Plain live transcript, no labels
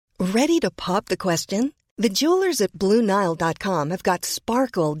Ready to pop the question? The jewelers at BlueNile.com have got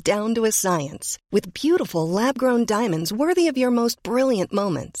sparkle down to a science with beautiful lab-grown diamonds worthy of your most brilliant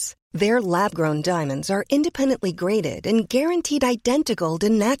moments. Their lab-grown diamonds are independently graded and guaranteed identical to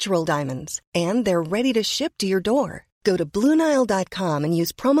natural diamonds, and they're ready to ship to your door. Go to BlueNile.com and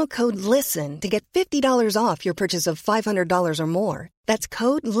use promo code LISTEN to get $50 off your purchase of $500 or more. That's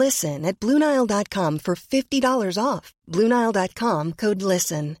code LISTEN at BlueNile.com for $50 off. BlueNile.com, code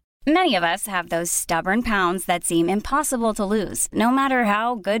LISTEN. Many of us have those stubborn pounds that seem impossible to lose, no matter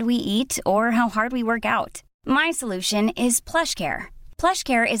how good we eat or how hard we work out. My solution is PlushCare.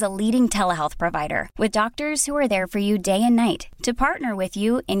 PlushCare is a leading telehealth provider with doctors who are there for you day and night to partner with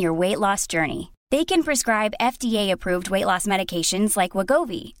you in your weight loss journey. They can prescribe FDA-approved weight loss medications like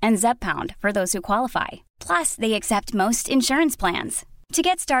Wegovy and Zepbound for those who qualify. Plus, they accept most insurance plans. To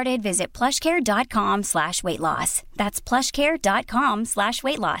get started, visit plushcare.com/weightloss. That's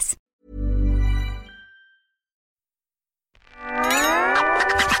plushcare.com/weightloss.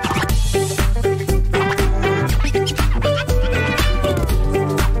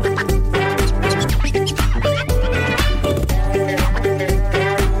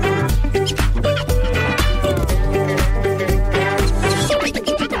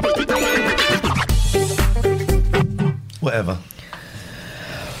 Whatever.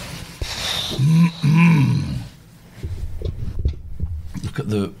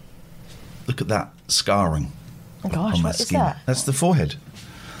 Look at that scarring. Oh gosh, on my what is skin. that? That's the forehead.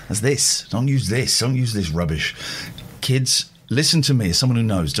 That's this. Don't use this. Don't use this rubbish. Kids, listen to me as someone who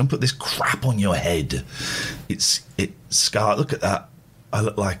knows. Don't put this crap on your head. It's scar. Look at that. I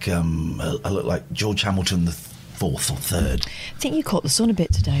look like George Hamilton the fourth or third. I think you caught the sun a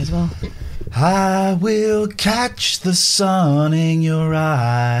bit today as well. I will catch the sun in your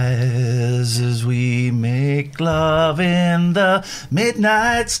eyes as we make love in the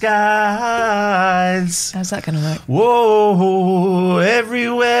midnight skies. How's that going to work? Whoa,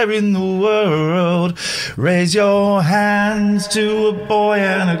 everywhere in the world, raise your hands to a boy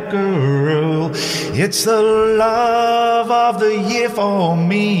and a girl. It's the love of the year for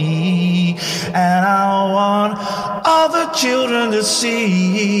me, and I want all the children to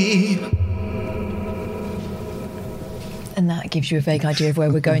see. And that gives you a vague idea of where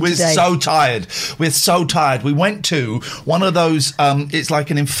we're going We're today. so tired. We're so tired. We went to one of those, it's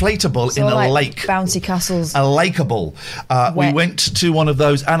like an inflatable So in a like lake. Bouncy castles. A lakeable. We Wet. went to one of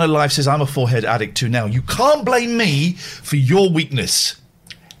those. Anna Life says, I'm a forehead addict too now. You can't blame me for your weakness.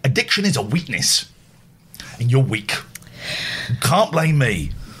 Addiction is a weakness. And you're weak. You can't blame me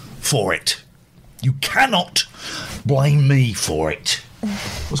for it. You cannot blame me for it.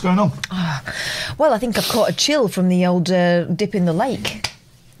 What's going on? Well, I think I've caught a chill from the old dip in the lake.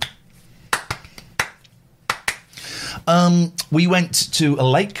 We went to a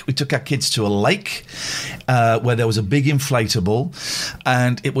lake. We took our kids to a lake where there was a big inflatable,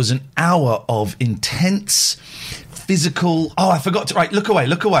 and it was an hour of intense physical... Oh, I forgot to... Right, look away.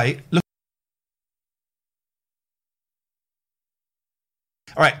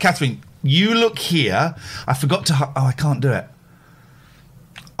 All right, Catherine, you look here. I forgot to... Oh, I can't do it.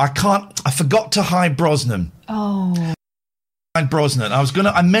 I forgot to hide Brosnan. Oh. Hide Brosnan.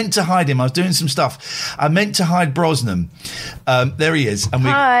 I meant to hide him. I was doing some stuff. I meant to hide Brosnan. There he is. And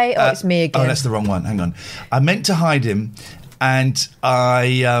Hi. Oh, it's me again. Oh, that's the wrong one. Hang on. I meant to hide him, and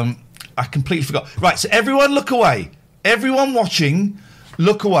I completely forgot. Right, so everyone look away. Everyone watching,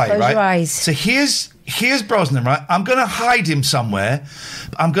 look away. Close right? your eyes. So here's Brosnan, right? I'm going to hide him somewhere.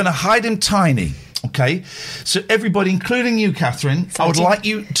 I'm going to hide him tiny. Okay, so everybody, including you, Catherine, I would like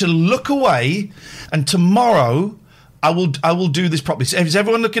you to look away, and tomorrow I will do this properly. So is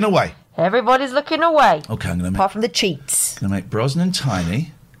everyone looking away? Everybody's looking away. Okay, I'm going to Apart from the cheats. make Brosnan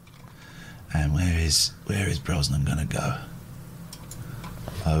tiny. And where is Brosnan going to go?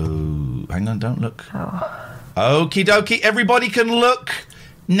 Oh, hang on, don't look. Oh. Okie dokie, everybody can look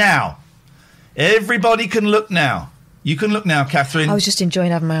now. Everybody can look now. You can look now, Catherine. I was just enjoying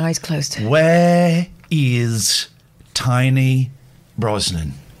having my eyes closed. Where is Tiny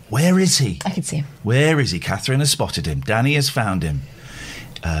Brosnan? Where is he? I can see him. Where is he? Catherine has spotted him. Danny has found him.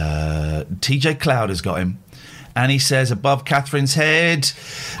 TJ Cloud has got him. Annie says, above Catherine's head.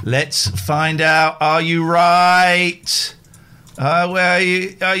 Let's find out. Are you right? Where are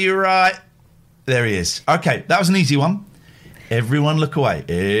you? Are you right? There he is. Okay, that was an easy one. Everyone look away.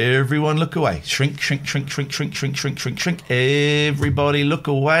 Everyone look away. Shrink, shrink, shrink, shrink, shrink, shrink, shrink, shrink, shrink. Everybody look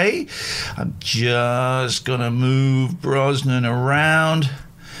away. I'm just going to move Brosnan around.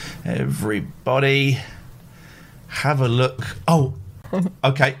 Everybody have a look. Oh,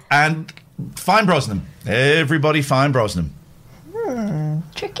 okay. And find Brosnan. Everybody find Brosnan.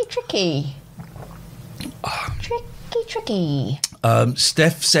 Tricky. Tricky.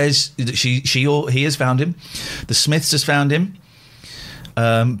 Steph says that he has found him. The Smiths has found him.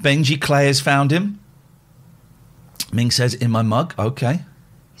 Benji Clay has found him. Ming says, in my mug. Okay.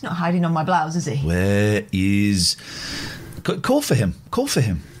 He's not hiding on my blouse, is he? Where is... Call for him. Call for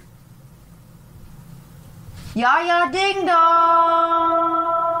him. Ya ding dong.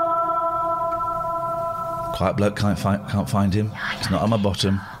 Quiet bloke can't find him. It's not on my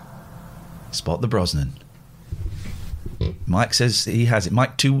bottom. Spot the Brosnan. Mike says he has it.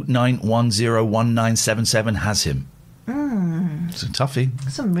 Mike 29101977 has him. It's a toughie.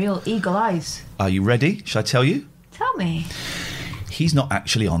 Some real eagle eyes. Are you ready? Shall I tell you? Tell me. He's not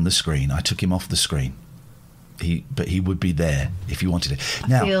actually on the screen. I took him off the screen. But he would be there if you wanted it.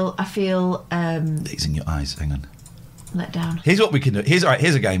 Now, I feel. He's in your eyes. Hang on. Let down. Here's what we can do. Here's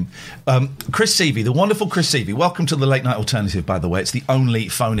a game. Chris Seavey, the wonderful Chris Seavey. Welcome to the Late Night Alternative, by the way. It's the only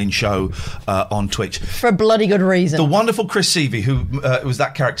phone-in show on Twitch. For a bloody good reason. The wonderful Chris Seavey, who was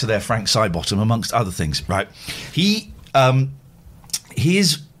that character there, Frank Sidebottom, amongst other things, right? He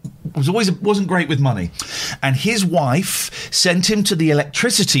wasn't great with money, and his wife sent him to the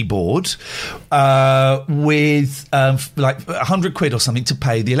electricity board with like £100 or something to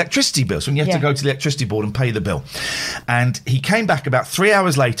pay the electricity bill. So when you have to go to the electricity board and pay the bill, and he came back about 3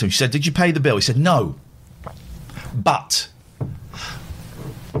 hours later and she said, "Did you pay the bill?" He said, "No, but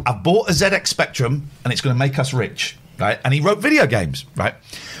I've bought a ZX Spectrum and it's going to make us rich." Right? And he wrote video games, right?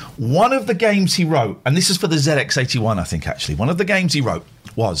 One of the games he wrote, and this is for the ZX81, I think, actually. One of the games he wrote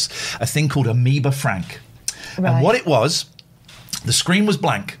was a thing called Amoeba Frank. Right. And what it was, the screen was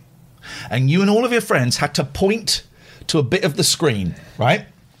blank, and you and all of your friends had to point to a bit of the screen, right?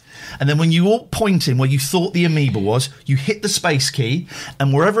 And then when you all pointed where you thought the amoeba was, you hit the space key,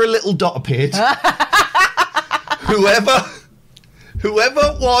 and wherever a little dot appeared, whoever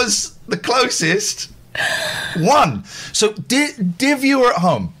was the closest won. So, dear viewer at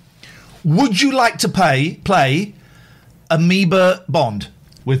home, would you like to play Amoeba Bond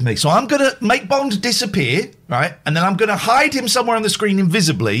with me? So I'm going to make Bond disappear, right? And then I'm going to hide him somewhere on the screen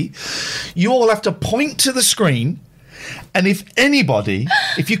invisibly. You all have to point to the screen. And if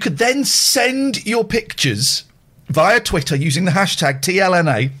you could then send your pictures via Twitter using the hashtag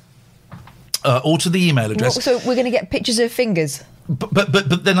TLNA or to the email address. So we're going to get pictures of fingers.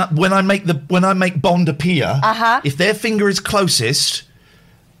 But then when I make Bond appear, if their finger is closest,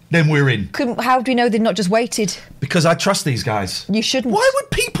 then we're in. How do we know they've not just waited? Because I trust these guys. You shouldn't. Why would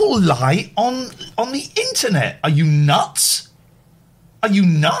people lie on the internet? Are you nuts? Are you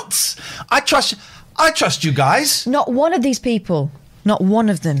nuts? I trust you guys. Not one of these people, not one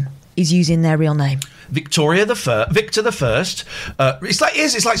of them, is using their real name. Victor the First.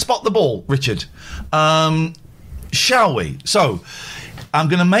 It's like Spot the Ball, Richard. Shall we? So, I'm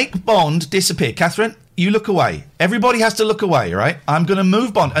going to make Bond disappear. Catherine, you look away. Everybody has to look away, right? I'm going to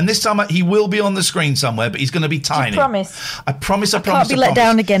move Bond. And this time he will be on the screen somewhere, but he's going to be tiny. I promise. I promise. Can't be let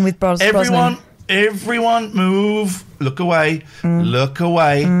down again with Brosnan. Everyone move. Look away. Look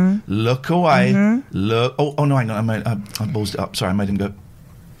away. Look away. Look. Oh, no, hang on. I ballsed it up. Sorry, I made him go.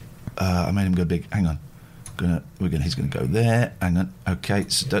 I made him go big. Hang on. He's going to go there. Hang on. Okay.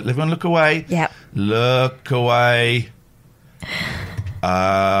 So everyone look away. Yeah. Look away.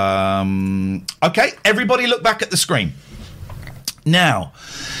 Okay. Everybody look back at the screen. Now,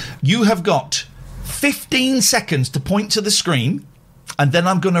 you have got 15 seconds to point to the screen, and then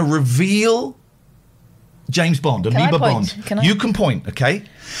I'm going to reveal James Bond, Amoeba Bond. You can point, okay?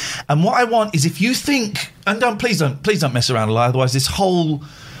 And what I want is if you think, and please don't mess around a lot, otherwise this whole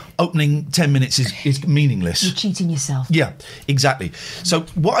opening 10 minutes is meaningless. You're cheating yourself. Yeah, exactly. So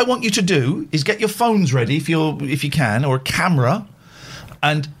what I want you to do is get your phones ready if you can, or a camera.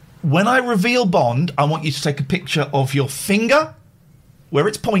 And when I reveal Bond, I want you to take a picture of your finger, where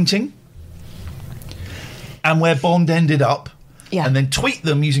it's pointing, and where Bond ended up. Yeah. And then tweet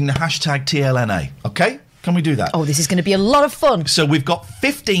them using the hashtag TLNA. Okay? Can we do that? Oh, this is going to be a lot of fun. So we've got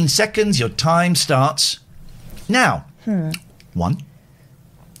 15 seconds. Your time starts now. 1,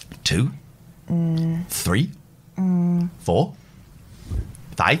 2, 3, 4,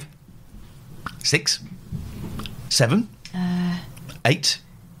 5, 6, 7, 8,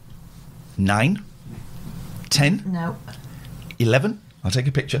 9, 10. No. 11. I'll take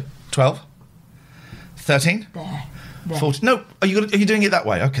a picture. 12, 13. There. 14. No, are you doing it that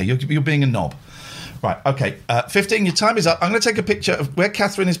way? Okay, you're being a knob. Right, okay. 15, your time is up. I'm going to take a picture of where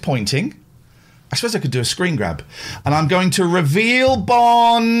Catherine is pointing. I suppose I could do a screen grab. And I'm going to reveal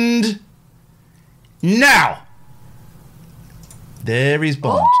Bond now. There is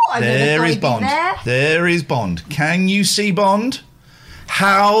Bond. Oh, there is Bond. There is Bond. Can you see Bond?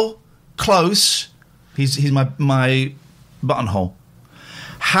 How close? He's my buttonhole.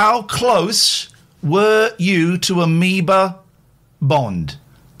 How close were you to Amoeba Bond?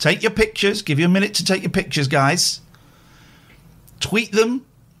 Take your pictures. Give you a minute to take your pictures, guys. Tweet them.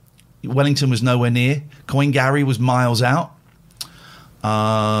 Wellington was nowhere near. Coin Gary was miles out.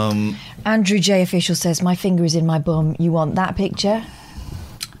 Andrew J. Official says, my finger is in my bum. You want that picture?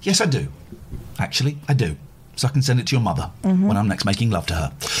 Yes, I do. Actually, I do. So I can send it to your mother when I'm next making love to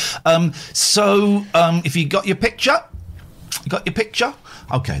her. If you got your picture,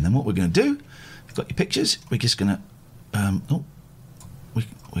 okay, then what we're going to do, you've got your pictures, we're just going to,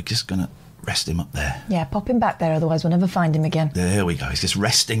 we're just going to rest him up there. Yeah, pop him back there, otherwise we'll never find him again. There we go. He's just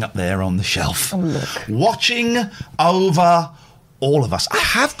resting up there on the shelf. Oh, look. Watching over all of us. I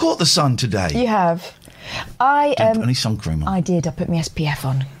have caught the sun today. You have. Didn't put any sun cream on. I did. I put my SPF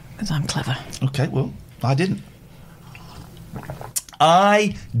on, because I'm clever. Okay, well, I didn't.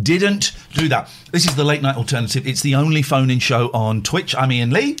 I didn't do that. This is the Late Night Alternative. It's the only phone-in show on Twitch. I'm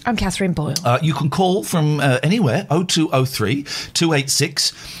Ian Lee. I'm Catherine Boyle. You can call from anywhere, 0203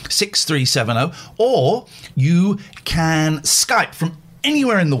 286 6370, or you can Skype from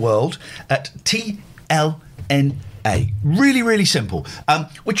anywhere in the world at TLNA. Really, really simple.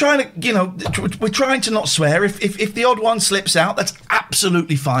 We're trying to not swear. If the odd one slips out, that's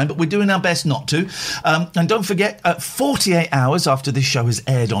absolutely fine, but we're doing our best not to. And don't forget, 48 hours after this show has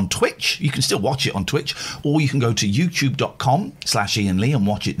aired on Twitch, you can still watch it on Twitch, or you can go to youtube.com/Ian Lee and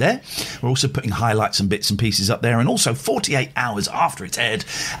watch it there. We're also putting highlights and bits and pieces up there. And also 48 hours after it's aired,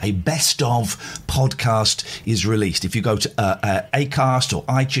 a best of podcast is released. If you go to Acast or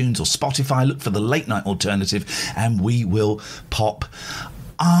iTunes or Spotify, look for the Late Night Alternative, and we will pop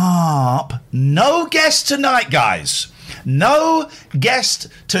up. No guest tonight, guys. No guest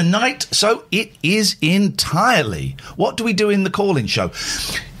tonight, so it is entirely. What do we do in the call-in show?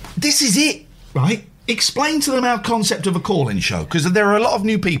 This is it, right? Explain to them our concept of a call-in show, because there are a lot of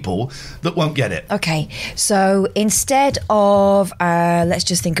new people that won't get it. Okay, so instead of, let's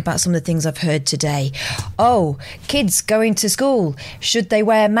just think about some of the things I've heard today. Oh, kids going to school, should they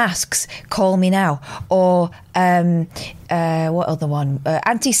wear masks? Call me now. Or, what other one?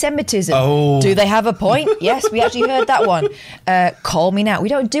 Anti-Semitism. Oh. Do they have a point? Yes, we actually heard that one. Call me now. We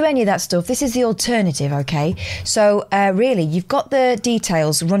don't do any of that stuff. This is the alternative, okay? So, really, you've got the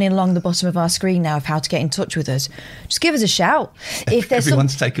details running along the bottom of our screen now of how to get in touch with us. Just give us a shout. If there's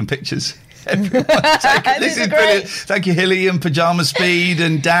Everyone's taking pictures. This is brilliant. Thank you, Hilly and Pajama Speed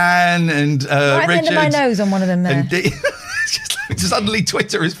and Dan and right Richard. at the end of my nose on one of them there. Suddenly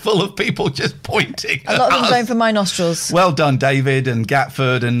Twitter is full of people just pointing. A lot of them going for my nostrils. Well done, David and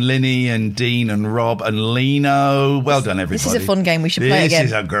Gatford and Linny and Dean and Rob and Lino. Well done, everybody. This is a fun game. We should play again.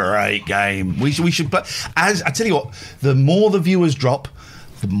 This is a great game. We should play. As I tell you what, the more the viewers drop,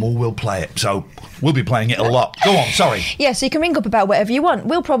 the more we'll play it. So we'll be playing it a lot. Go on, sorry. Yeah, so you can ring up about whatever you want.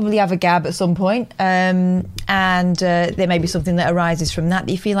 We'll probably have a gab at some point, and there may be something that arises from that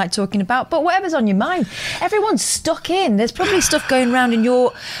you feel like talking about. But whatever's on your mind, everyone's stuck in. There's probably stuff going around in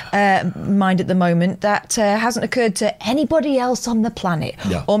your mind at the moment that hasn't occurred to anybody else on the planet.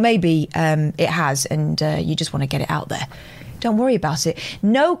 Yeah. Or maybe it has, and you just want to get it out there. Don't worry about it.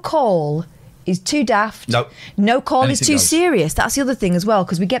 No call is too daft. No call is too serious. That's the other thing as well,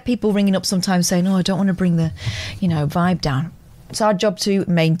 because we get people ringing up sometimes saying, I don't want to bring the, vibe down. It's our job to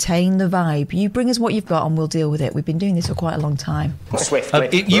maintain the vibe. You bring us what you've got and we'll deal with it. We've been doing this for quite a long time.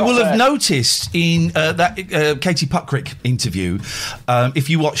 You will have noticed in that Katie Puckrick interview,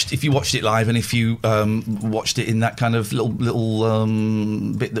 if you watched it live and if you watched it in that kind of little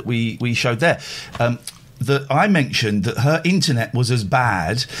bit that we showed there, that I mentioned that her internet was as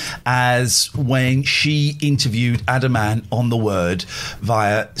bad as when she interviewed Adaman on The Word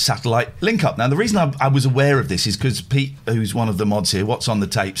via satellite link-up. Now, the reason I was aware of this is because Pete, who's one of the mods here, What's on the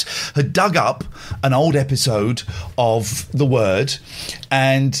Tapes, had dug up an old episode of The Word,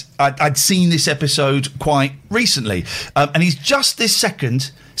 and I'd seen this episode quite recently. And he's just this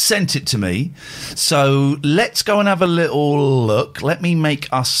second sent it to me. So let's go and have a little look. Let me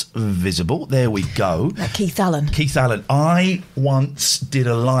make us visible. There we go. Keith Allen. Keith Allen. I once did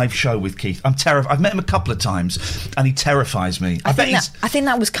a live show with Keith. I'm terrified. I've met him a couple of times and he terrifies me. I think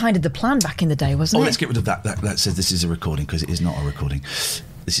that was kind of the plan back in the day, wasn't it? Let's get rid of that. That says this is a recording, because it is not a recording.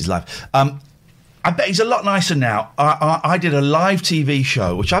 This is live. I bet he's a lot nicer now. I did a live TV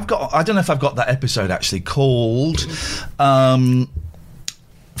show, which I've got. I don't know if I've got that episode actually, called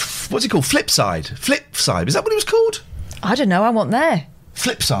what's it called? Flipside. Flipside. Is that what it was called? I don't know. I wasn't there.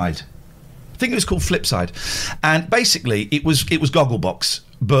 Flipside. I think it was called Flipside. And basically, it was Gogglebox,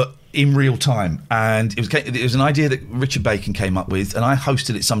 but in real time, and it was an idea that Richard Bacon came up with, and I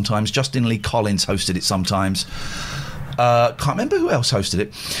hosted it sometimes. Justin Lee Collins hosted it sometimes. Can't remember who else hosted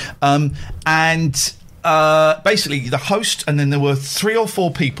it. Basically the host, and then there were 3 or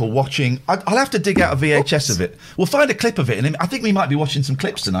 4 people watching. I'll have to dig out a VHS of it. We'll find a clip of it, and I think we might be watching some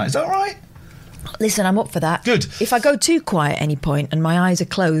clips tonight. Is that all right? Listen, I'm up for that. Good. If I go too quiet at any point and my eyes are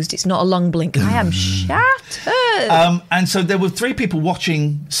closed, it's not a long blink. I am shattered. And so there were 3 people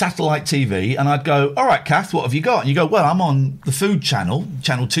watching satellite TV, and I'd go, all right, Kath, what have you got? And you go, well, I'm on the Food Channel,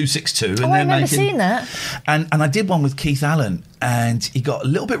 Channel 262. And I remember seeing that. And I did one with Keith Allen, and he got a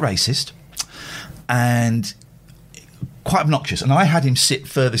little bit racist and quite obnoxious. And I had him sit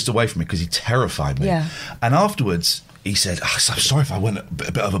furthest away from me because he terrified me. Yeah. And afterwards, he said, I'm sorry if I went a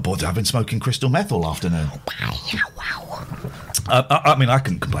bit overboard. I've been smoking crystal meth all afternoon. Wow. I mean, I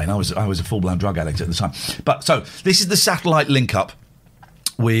couldn't complain. I was a full-blown drug addict at the time. But so this is the satellite link-up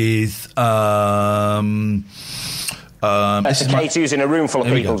with. Katie, who's in a room full of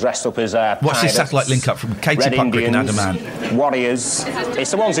people dressed up as What's this satellite link-up from Katie Puckrick and Adam Ant? Warriors. It's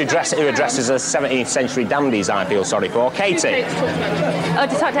the ones who are dressed as 17th century dandies. I feel sorry for. Katie. Oh,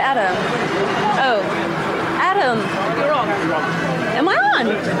 to talk to Adam. Oh, Adam. You're on. Am I on?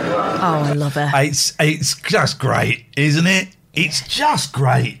 Oh, I love her. It's just great, isn't it? It's just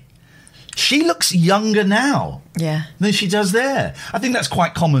great. She looks younger now than she does there. I think that's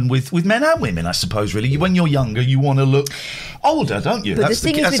quite common with men and women, I suppose, really. When you're younger, you want to look older, don't you? But that's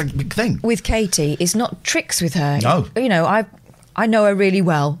a big thing. With Katie, it's not tricks with her. No. You know, I know her really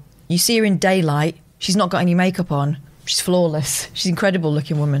well. You see her in daylight. She's not got any makeup on. She's flawless. She's an incredible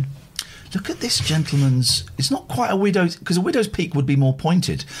looking woman. Look at this gentleman's. It's not quite a widow's, because a widow's peak would be more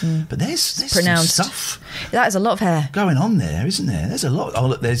pointed. But there's some stuff. That is a lot of hair going on there, isn't there? There's a lot. Oh,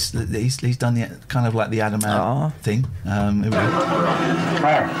 look, he's done the kind of like the Adam Ant thing. Here we go.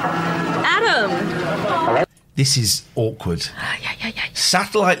 Adam. This is awkward. Yeah.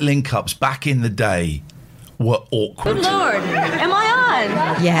 Satellite link-ups back in the day were awkward. Good Lord. Am I on?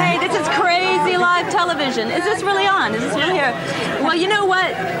 Yeah. Hey, this is crazy live television. Is this really on? Is this really here? Well, you know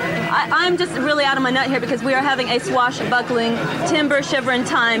what? I'm just really out of my nut here because we are having a swashbuckling, timber-shivering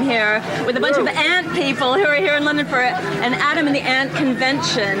time here with a bunch of ant people who are here in London for an Adam and the Ant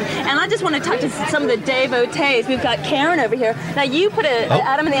convention. And I just want to talk to some of the devotees. We've got Karen over here. Now, you put an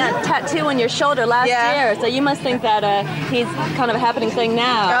Adam and the Ant tattoo on your shoulder last year, so you must think that he's kind of a happening thing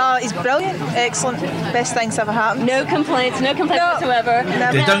now. Oh, he's brilliant. Excellent. Best thing's ever happened. No complaints whatsoever.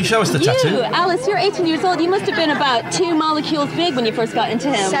 Don't show us the tattoo. Alice, you're 18 years old. You must have been about 2 molecules big when you first got into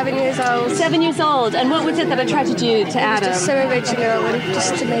him. 7 years old. 7 years old. And what was it that attracted you to Adam? Just so original and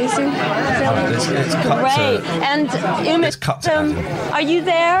just amazing. Great. And are you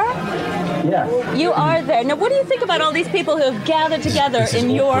there? Yeah. You are there. Now, what do you think about all these people who have gathered together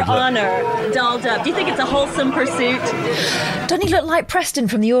in your honor, dolled up? Do you think it's a wholesome pursuit? Don't he look like Preston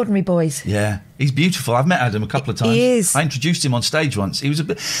from The Ordinary Boys? Yeah, he's beautiful. I've met Adam a couple of times. He is. I introduced him on stage once. He was a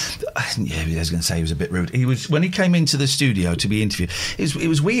bit... Yeah, I was going to say he was a bit rude. When he came into the studio to be interviewed, it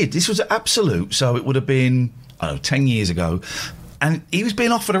was weird. This was at Absolute, so it would have been, 10 years ago. And he was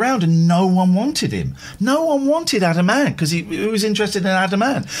being offered around and no one wanted him. No one wanted Adam Ant because he was interested in Adam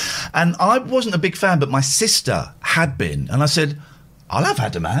Ant. And I wasn't a big fan, but my sister had been. And I said, I'll have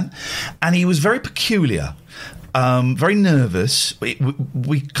Adam Ant. And he was very peculiar, very nervous.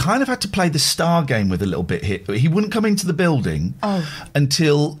 We kind of had to play the star game with a little bit here. He wouldn't come into the building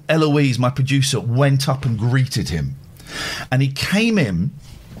until Eloise, my producer, went up and greeted him. And he came in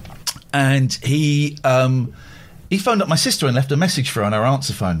and he phoned up my sister and left a message for her on her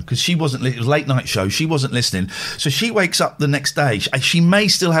answer phone because it was a late night show. She wasn't listening. So she wakes up the next day. She may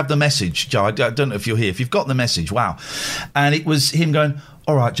still have the message, Joe. I don't know if you're here. If you've got the message, wow. And it was him going,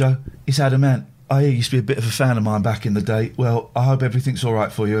 all right, Joe, it's Adam Ant. I used to be a bit of a fan of mine back in the day. Well, I hope everything's all right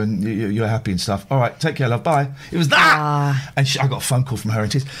for you and you're happy and stuff. All right, take care, love. Bye. It was that. And I got a phone call from her in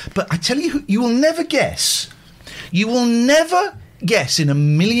tears. But I tell you, you will never guess. You will never guess in a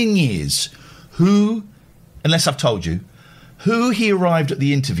million years who... Unless I've told you, who he arrived at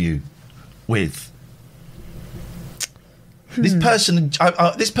the interview with. This person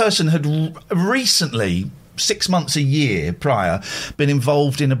had recently, 6 months, a year prior, been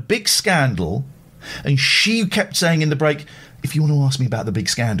involved in a big scandal, and she kept saying in the break, if you want to ask me about the big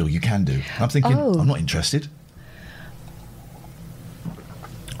scandal, you can do. I'm thinking, I'm not interested.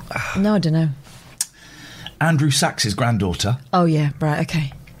 No, I don't know. Andrew Sachs's granddaughter. Oh, yeah, right,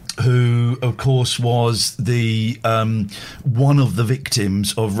 okay. who, of course, was the one of the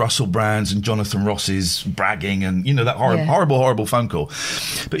victims of Russell Brand's and Jonathan Ross's bragging and, that horrible phone call.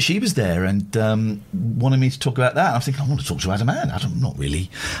 But she was there and wanted me to talk about that. I think I want to talk to Adam Ant. I'm not really.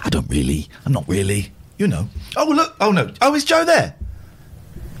 Oh, look. Oh, no. Oh, is Joe there?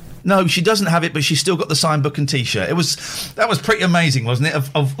 No, she doesn't have it, but she's still got the signed book and T-shirt. That was pretty amazing, wasn't it?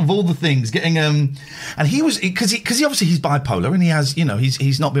 Of all the things, getting and he was because he obviously he's bipolar and he has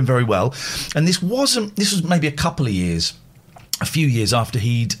he's not been very well, and this was maybe a few years after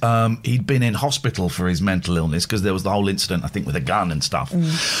he'd been in hospital for his mental illness because there was the whole incident, I think, with a gun and stuff,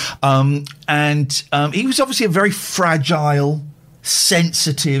 and he was obviously a very fragile,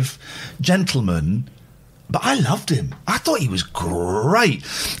 sensitive gentleman. But I loved him. I thought he was great.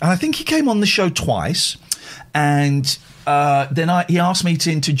 And I think he came on the show twice. And then he asked me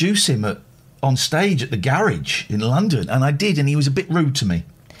to introduce him on stage at the Garage in London. And I did. And he was a bit rude to me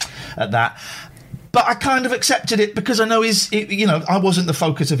at that. But I kind of accepted it because I know I wasn't the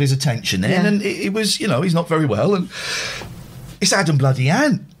focus of his attention then. Yeah. And it was, he's not very well. And it's Adam bloody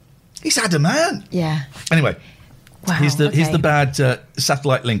Ant. It's Adam Ant. Yeah. Anyway. Wow, here's the bad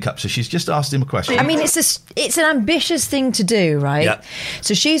satellite link up. So she's just asked him a question. I mean, it's an ambitious thing to do, right? Yeah.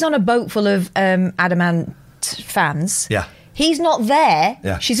 So she's on a boat full of Adam Ant fans. Yeah. He's not there.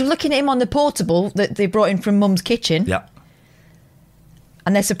 Yeah. She's looking at him on the portable that they brought in from Mum's kitchen. Yeah.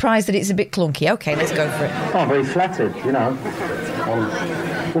 And they're surprised that it's a bit clunky. OK, let's go for it. I'm very flattered,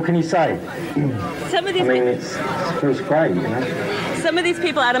 what can you say? It's great, Some of these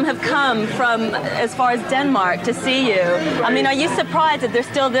people, Adam, have come from as far as Denmark to see you. I mean, are you surprised that there's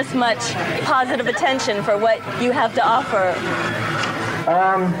still this much positive attention for what you have to offer?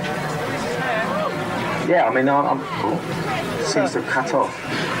 Seems to have cut off.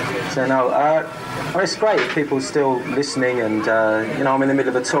 So no, it's great if people are still listening and, I'm in the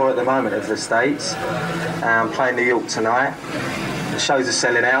middle of a tour at the moment of the States. I'm playing New York tonight. The shows are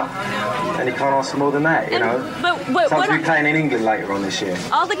selling out, and you can't ask for more than that, But so I'll be playing in England later on this year.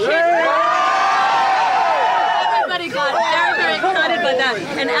 All the kids... Everybody got very, very excited by that.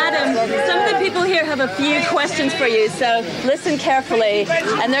 And Adam, some of the people here have a few questions for you, so listen carefully,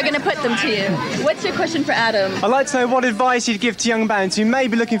 and they're going to put them to you. What's your question for Adam? I'd like to know what advice you'd give to young bands who may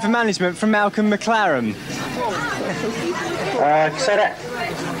be looking for management from Malcolm McLaren. Say that.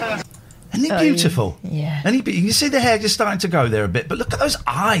 Isn't he beautiful? Yeah. And you can see the hair just starting to go there a bit, but look at those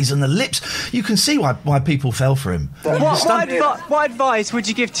eyes and the lips. You can see why people fell for him. What advice would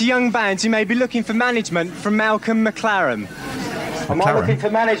you give to young bands who may be looking for management from Malcolm McLaren? Am I looking for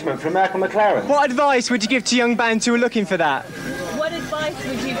management from Malcolm McLaren? What advice would you give to young bands who are looking for that? What advice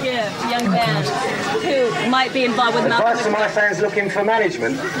would you give to young bands who might be involved with Malcolm McLaren? Advice to my fans looking for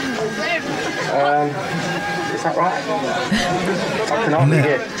management? Is that right? I can hardly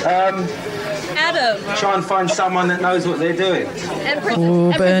hear. Adam. Try and find someone that knows what they're doing. And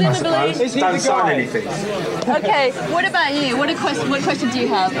presumably... Don't sign anything. Okay, what about you? What question do you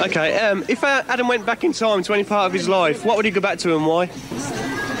have? Okay, if Adam went back in time to any part of his life, what would he go back to and why?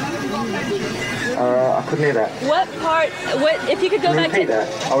 I couldn't hear that. If you could go back to... Repeat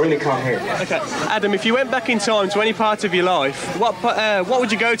that. I really can't hear. Okay, Adam, if you went back in time to any part of your life, what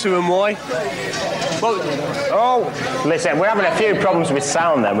would you go to and why? Listen, we're having a few problems with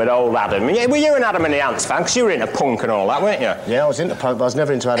sound then with old Adam. Were you an Adam and the Ants fan? Because you were into punk and all that, weren't you? Yeah, I was into punk, but I was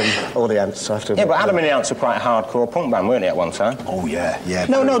never into Adam or the Ants, so I have to... Yeah, but Adam and the Ants were quite a hardcore punk band, weren't they, at one time? Oh, yeah.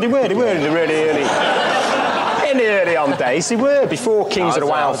 No, they were in the really early... In the early on days, they were, before Kings of the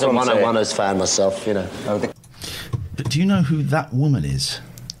Wild Frontier. I was a 101ers fan myself, But do you know who that woman is?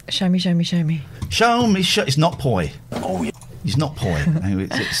 Show me. Show me. It's not Poi. Oh, yeah. He's not Poi.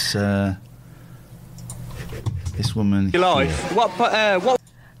 It's this woman. Your life. Here. What?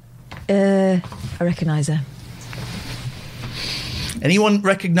 I recognise her. Anyone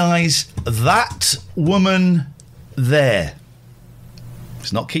recognise that woman there?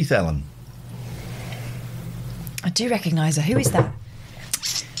 It's not Keith Ellen. I do recognise her. Who is that?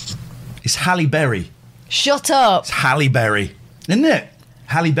 It's Halle Berry. Shut up. It's Halle Berry, isn't it?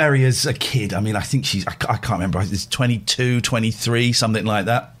 Halle Berry as a kid. I mean, I think I can't remember. It's 22, 23, something like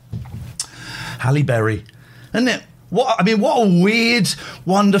that. Halle Berry. Isn't it? What a weird,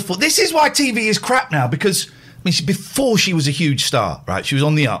 wonderful... This is why TV is crap now, because, before she was a huge star, right? She was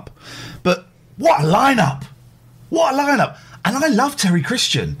on the up. But what a lineup. And I love Terry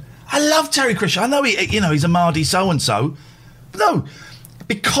Christian. I know he's a Mardy so-and-so. But no,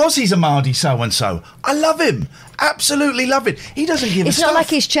 because he's a Mardy so-and-so, I love him. Absolutely love it. He doesn't give a stuff. It's not like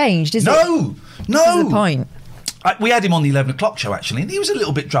he's changed, is it? No. This is the point. We had him on the 11 o'clock show, actually, and he was a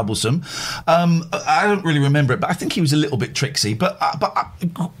little bit troublesome. I don't really remember it, but I think he was a little bit tricksy. But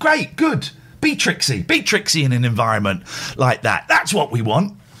great, good. Be tricksy. Be tricksy in an environment like that. That's what we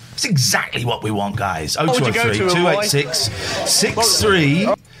want. It's exactly what we want, guys. 0203 286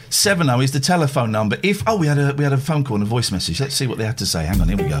 6370 is the telephone number. We had a phone call and a voice message. Let's see what they had to say. Hang on,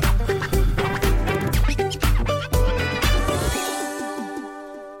 here we go.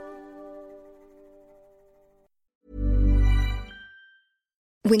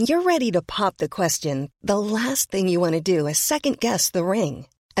 When you're ready to pop the question, the last thing you want to do is second-guess the ring.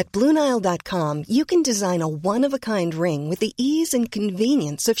 At BlueNile.com, you can design a one-of-a-kind ring with the ease and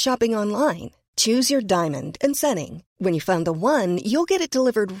convenience of shopping online. Choose your diamond and setting. When you find the one, you'll get it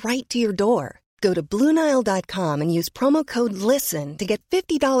delivered right to your door. Go to BlueNile.com and use promo code LISTEN to get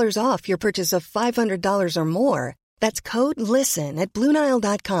 $50 off your purchase of $500 or more. That's code LISTEN at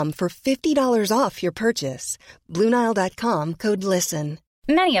BlueNile.com for $50 off your purchase. BlueNile.com, code LISTEN.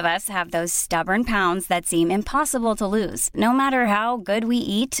 Many of us have those stubborn pounds that seem impossible to lose, no matter how good we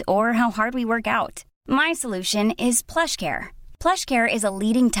eat or how hard we work out. My solution is PlushCare. PlushCare is a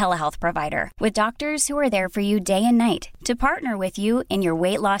leading telehealth provider with doctors who are there for you day and night to partner with you in your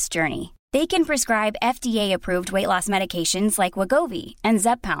weight loss journey. They can prescribe FDA-approved weight loss medications like Wegovy and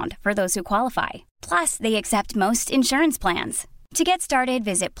Zepbound for those who qualify. Plus, they accept most insurance plans. To get started,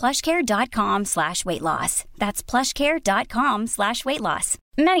 visit plushcare.com/weightloss. That's plushcare.com/weightloss.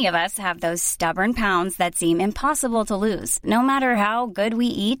 Many of us have those stubborn pounds that seem impossible to lose, no matter how good we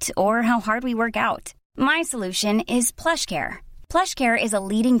eat or how hard we work out. My solution is PlushCare. PlushCare is a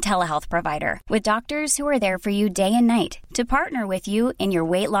leading telehealth provider with doctors who are there for you day and night to partner with you in your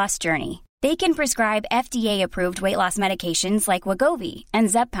weight loss journey. They can prescribe FDA-approved weight loss medications like Wegovy and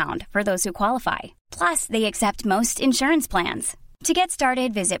Zepbound for those who qualify. Plus, they accept most insurance plans. To get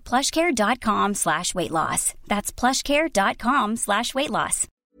started, visit plushcare.com/weightloss. That's plushcare.com/weightloss.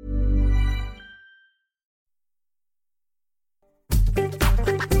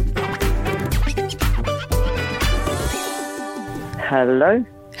 Hello?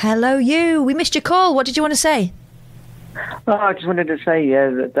 Hello, you. We missed your call. What did you want to say? Oh, I just wanted to say,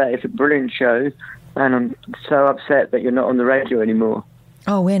 that it's a brilliant show, and I'm so upset that you're not on the radio anymore.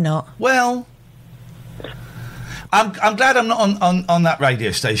 Oh, we're not. Well, I'm glad I'm not on that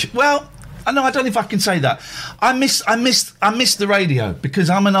radio station. Well, I don't know if I can say that. I miss the radio because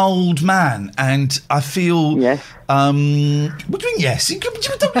I'm an old man and I feel. Yes. What do you mean? Yes. No,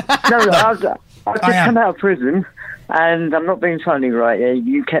 I've just come out of prison, and I'm not being funny, right?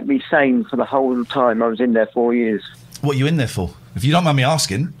 You kept me sane for the whole time I was in there 4 years. What are you in there for? If you don't mind me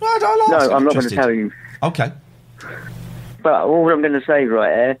asking. Well, I'll ask. No, I'm not going to tell you. Okay. But all I'm going to say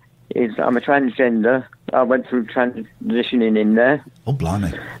right here is I'm a transgender. I went through transitioning in there. Oh,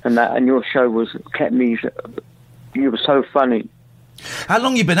 blimey. And your show kept me... You were so funny. How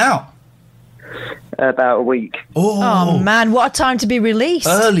long you been out? About a week. Oh, man, what a time to be released.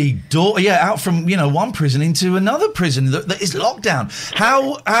 Early door. Yeah, out from, one prison into another prison that is lockdown.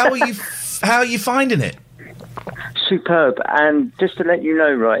 How are you how are you finding it? Superb. And just to let you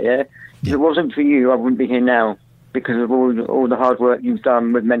know, right, if it wasn't for you, I wouldn't be here now because of all the hard work you've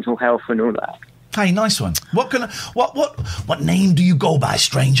done with mental health and all that. Hey, nice one. What name do you go by,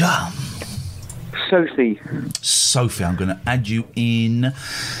 stranger? Sophie. Sophie, I'm going to add you in.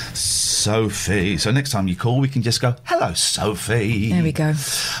 Sophie. So next time you call, we can just go, hello, Sophie. There we go.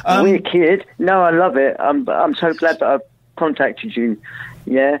 Weird kid. No, I love it. I'm so glad that I've contacted you.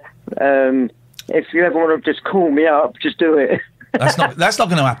 Yeah. If you ever want to just call me up, just do it. That's not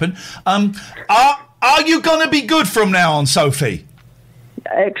going to happen. Are you going to be good from now on, Sophie?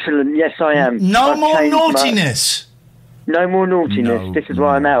 Excellent. Yes, I am. No more naughtiness. No more naughtiness. This is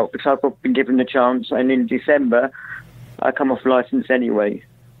why I'm out, because I've been given the chance, and in December, I come off licence anyway.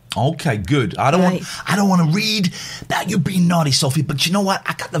 Okay, good. I don't want to read that you've been naughty, Sophie, but you know what?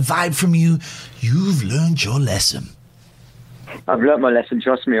 I got the vibe from you. You've learned your lesson. I've learnt my lesson,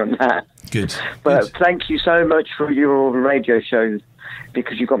 trust me on that. Good. But thank you so much for your radio show,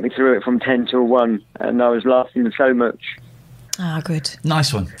 because you got me through it from 10 till 1, and I was laughing so much. Good.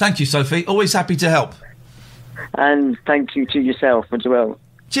 Nice one. Thank you, Sophie. Always happy to help. And thank you to yourself as well.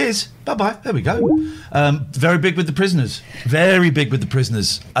 Cheers. Bye-bye. There we go. Very big with the prisoners. Very big with the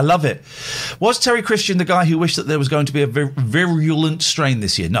prisoners. I love it. Was Terry Christian the guy who wished that there was going to be a virulent strain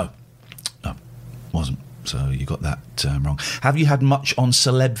this year? No, wasn't. So you got that wrong. Have you had much on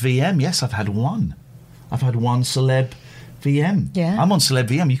Celeb VM? Yes, I've had one. I've had one Celeb VM. Yeah. I'm on Celeb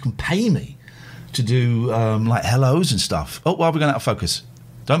VM. You can pay me to do like hellos and stuff. Oh, well, we're going out of focus.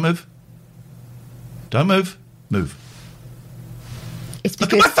 Don't move. Don't move. Move. It's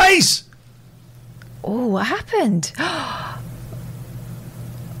Look at my face! Oh, what happened?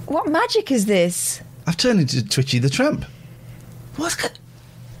 What magic is this? I've turned into Twitchy the Tramp. What's good?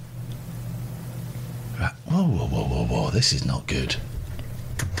 Right. Whoa. This is not good.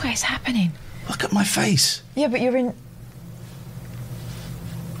 What is happening? Look at my face. Yeah, but you're in...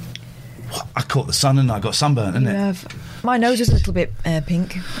 What? I caught the sun and I got sunburnt, isn't it? My nose was a little bit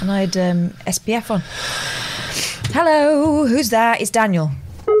pink and I had SPF on. Hello, who's that? It's Daniel.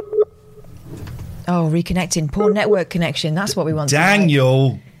 Oh, reconnecting. Poor network connection. That's what we want.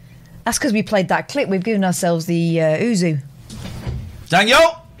 Daniel. That's because we played that clip. We've given ourselves the Uzu.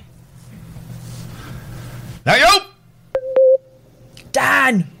 Daniel.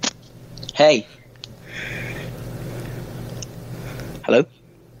 Dan. Hey. Hello?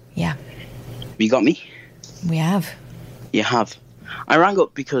 Yeah. You got me? We have. You have. I rang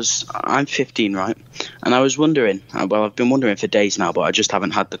up because I'm 15, right? And I was wondering, well, I've been wondering for days now, but I just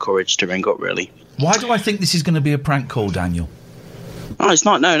haven't had the courage to ring up, really. Why do I think this is going to be a prank call, Daniel? Oh, it's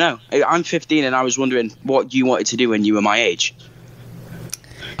not. No. I'm 15 and I was wondering what you wanted to do when you were my age.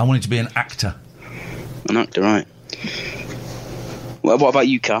 I wanted to be an actor. An actor, right. Well, what about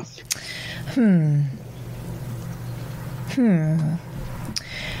you, Kath? I'm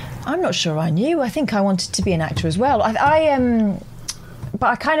not sure I knew. I think I wanted to be an actor as well. But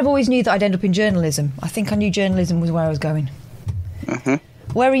I kind of always knew that I'd end up in journalism. I think I knew journalism was where I was going.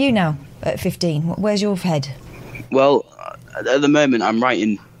 Where are you now at 15? Where's your head? Well, at the moment I'm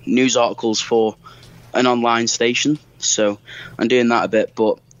writing news articles for an online station, so I'm doing that a bit,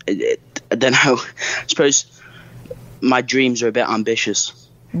 but I don't know. I suppose my dreams are a bit ambitious.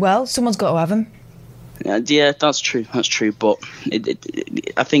 Well, someone's got to have them. Yeah, that's true, but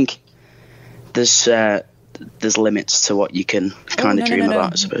I think there's limits to what you can kind of dream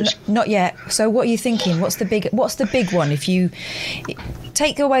about, I suppose. Not yet. So what are you thinking? What's the big one? If you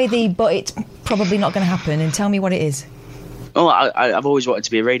take away but it's probably not going to happen, and tell me what it is. Well, I've always wanted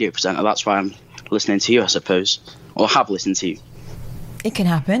to be a radio presenter. That's why I'm listening to you, I suppose, or have listened to you. It can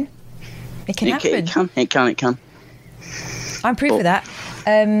happen. It can happen. It can. I'm proof of that.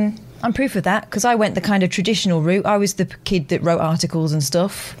 I'm proof of that because I went the kind of traditional route. I was the kid that wrote articles and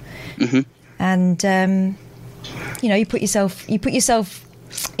stuff. And you put yourself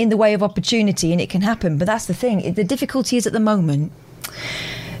in the way of opportunity, and it can happen. But that's the thing. The difficulty is at the moment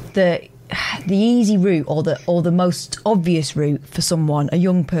that the easy route or the most obvious route for someone, a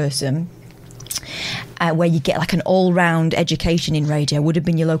young person, where you get like an all-round education in radio, would have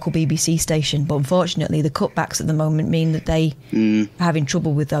been your local BBC station. But unfortunately, the cutbacks at the moment mean that they are having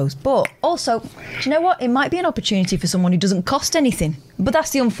trouble with those. But also, do you know what? It might be an opportunity for someone who doesn't cost anything. But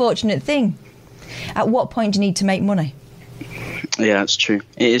that's the unfortunate thing. At what point do you need to make money? Yeah, that's true.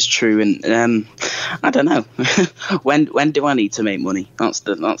 It is true, and I don't know. when do I need to make money? That's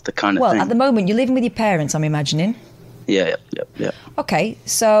the kind of thing. Well, at the moment, you're living with your parents, I'm imagining. Yeah. Okay,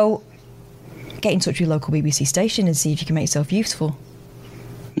 so get in touch with your local BBC station and see if you can make yourself useful.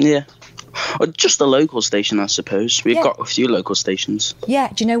 Yeah. Or just a local station, I suppose. We've got a few local stations. Yeah,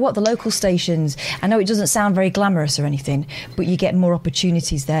 do you know what? The local stations, I know it doesn't sound very glamorous or anything, but you get more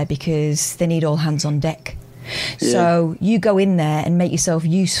opportunities there because they need all hands on deck. Yeah. So you go in there and make yourself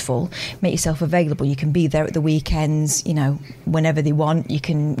useful, make yourself available. You can be there at the weekends, whenever they want. You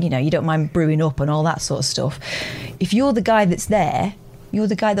can, you don't mind brewing up and all that sort of stuff. If you're the guy that's there, you're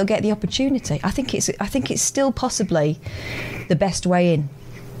the guy that'll get the opportunity. I think it's still possibly the best way in.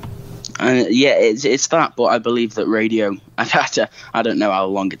 Yeah, it's that, but I believe that radio, I don't know how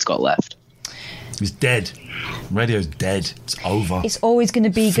long it's got left. It's dead. Radio's dead. It's over. It's always going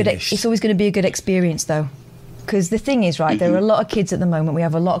to be good. It's always going to be a good experience, though. Because the thing is, right, there are a lot of kids at the moment. We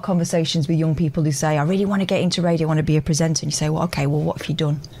have a lot of conversations with young people who say, I really want to get into radio, I want to be a presenter. And you say, well, okay, well, what have you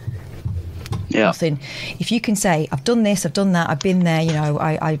done? Yeah. Nothing. If you can say, I've done this, I've done that, I've been there,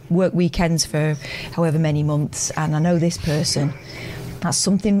 I work weekends for however many months, and I know this person, that's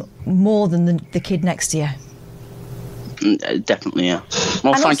something more than the kid next to you. Definitely, yeah.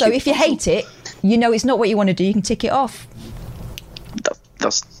 Well, and also, if you hate it, it's not what you want to do, you can tick it off. I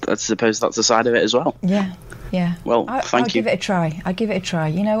suppose that's the side of it as well. Yeah. Well, I'll give it a try.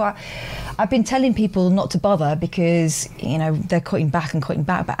 I've been telling people not to bother because, they're cutting back,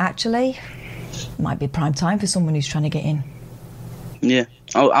 but actually, it might be prime time for someone who's trying to get in. Yeah.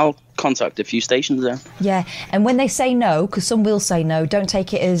 I'll contact a few stations there. Yeah, and when they say no, because some will say no, don't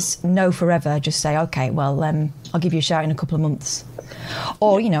take it as no forever. Just say, okay, well, I'll give you a shout in a couple of months.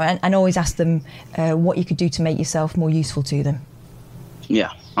 Or, and always ask them what you could do to make yourself more useful to them.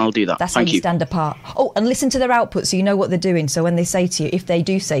 Yeah, I'll do that. That's Thank how you you. stand apart. Oh, and listen to their output so you know what they're doing. So when they say to you, if they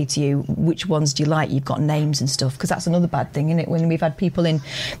do say to you, which ones do you like, you've got names and stuff, because that's another bad thing, isn't it? When we've had people in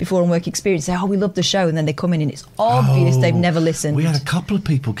before on Work Experience say, oh, we love the show, and then they come in and it's obvious they've never listened. We had a couple of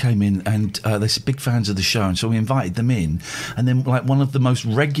people came in and they're big fans of the show, and so we invited them in, and then like one of the most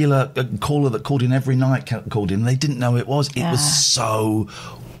regular caller that called in every night called in, and they didn't know who it was. It was so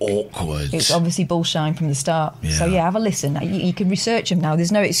awkward. It's obviously bullshine from the start. Yeah. So yeah, have a listen. You can research them now.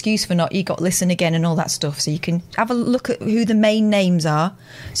 There's no excuse for not. You got to listen again and all that stuff. So you can have a look at who the main names are.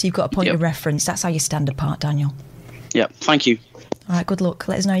 So you've got a point of reference. That's how you stand apart, Daniel. Yeah, thank you. All right, good luck.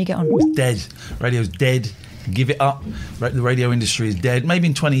 Let us know how you get on. It's dead. Radio's dead. Give it up. The radio industry is dead. Maybe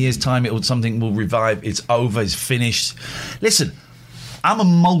in 20 years' time, something will revive. It's over. It's finished. Listen, I'm a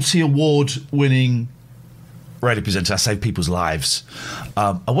multi-award winning radio presenter. I save people's lives.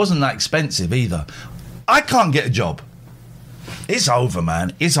 I wasn't that expensive either. I can't get a job. It's over,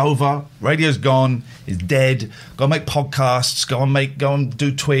 man. It's over. Radio's gone. It's dead. Go and make podcasts. Go and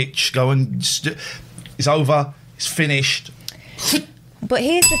do Twitch. It's over. It's finished. But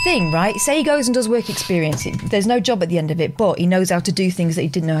here's the thing, right? Say he goes and does Work Experience. There's no job at the end of it, but he knows how to do things that he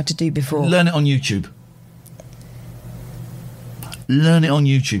didn't know how to do before. Learn it on YouTube. Learn it on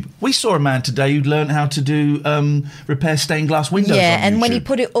YouTube. We saw a man today who'd learned how to do repair stained glass windows. Yeah, on and YouTube. when he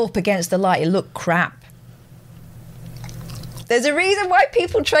put it up against the light, it looked crap. There's a reason why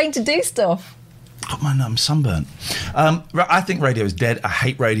people train to do stuff. Oh man, I'm sunburnt. I think radio is dead. I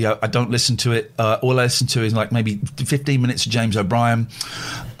hate radio. I don't listen to it. All I listen to is like maybe 15 minutes of James O'Brien,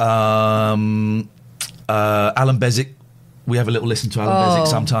 Alan Bezic. We have a little listen to Alan Bezic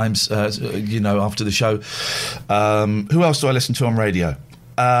sometimes, after the show. Who else do I listen to on radio?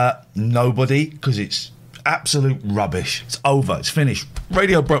 Nobody, because it's absolute rubbish. It's over. It's finished.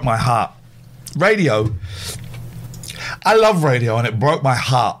 Radio broke my heart. Radio. I love radio, and it broke my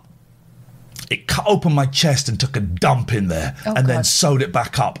heart. It cut open my chest and took a dump in there, and then sewed it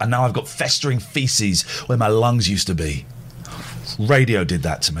back up, and now I've got festering feces where my lungs used to be. Radio did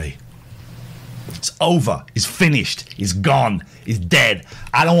that to me. It's over. It's finished. It's gone. It's dead.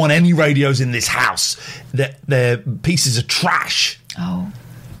 I don't want any radios in this house. They're pieces of trash. Oh.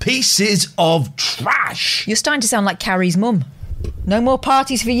 Pieces of trash. You're starting to sound like Carrie's mum. No more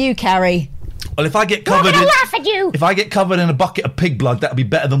parties for you, Carrie. Well, if I get covered We're gonna laugh at you. If I get covered in a bucket of pig blood, that'll be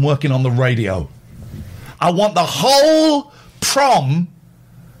better than working on the radio. I want the whole prom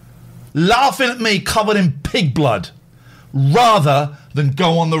laughing at me covered in pig blood rather than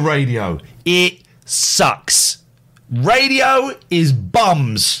go on the radio. It sucks. Radio is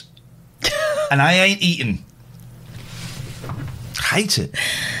bums. And I ain't eating. Hate it.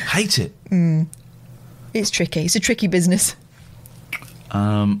 Hate it. It's tricky. It's a tricky business.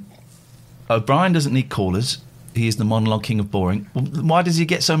 O'Brien doesn't need callers. He is the monologue king of boring. Well, why does he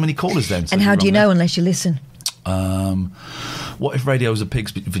get so many callers then? And how do you know unless you listen? What if radio was a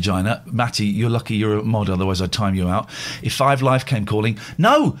pig's vagina? Matty, you're lucky you're a mod, otherwise I'd time you out. If 5 Live came calling,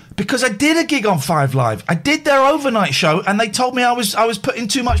 no, because I did a gig on 5 Live. I did their overnight show, and they told me I was putting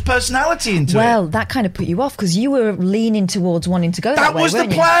too much personality into it. Well, that kind of put you off because you were leaning towards wanting to go that way. That was the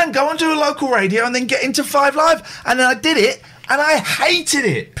plan. Go and do a local radio, and then get into 5 Live, and then I did it. And I hated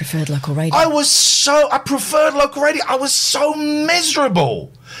it. Preferred local radio. I preferred local radio. I was so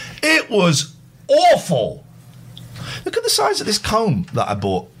miserable. It was awful. Look at the size of this comb that I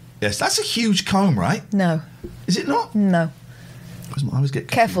bought. Yes, that's a huge comb, right? No. Is it not? No. I always get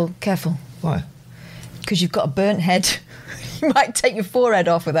Careful. Why? Because you've got a burnt head. You might take your forehead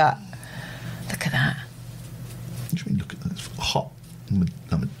off with that. Look at that. What do you mean, look at that? It's hot.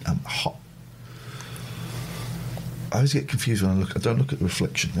 I'm hot. I always get confused when I don't look at the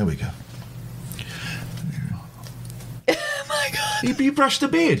reflection. There we go. Oh my God. You brushed the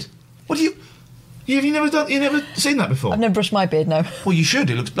beard. What do you... You've never seen that before? I've never brushed my beard, no. Well, you should.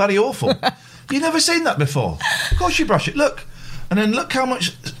 It looks bloody awful. You've never seen that before. Of course you brush it. Look. And then look how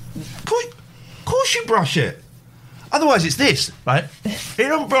much... Of course you brush it. Otherwise it's this, right? You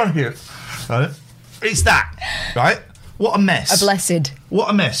don't brush it, right? It's that, right? What a mess. A blessed. What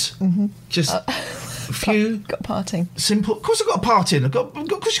a mess. Mm-hmm. Just... a few... Got parting. Simple... Of course I've got a part in. Of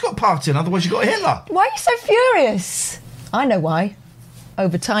course you've got a part in. Otherwise you've got a Hitler. Why are you so furious? I know why.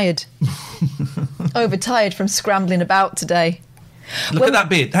 Overtired. Overtired from scrambling about today. Look at that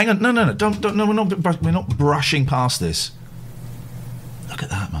beard. Hang on. No. Don't. No, we're not brushing past this. Look at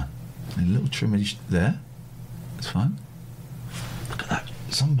that, man. A little trimmage there. It's fine. Look at that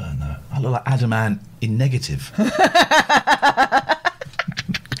sunburn, though. I look like Adam Ant in negative.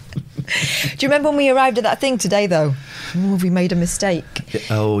 Do you remember when we arrived at that thing today, though? Oh, we made a mistake.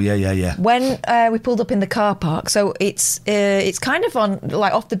 Oh, yeah. When we pulled up in the car park, so it's kind of on,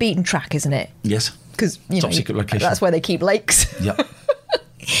 like, off the beaten track, isn't it? Yes. Because, Top secret location. That's where they keep lakes. Yep.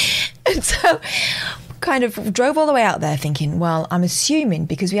 And so kind of drove all the way out there thinking, well, I'm assuming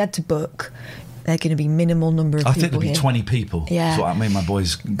because we had to book, there are going to be minimal number of people. I think there'll be here. 20 people. Yeah. That's what I mean, my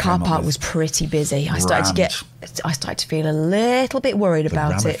boys. Car park was pretty busy. I started to feel a little bit worried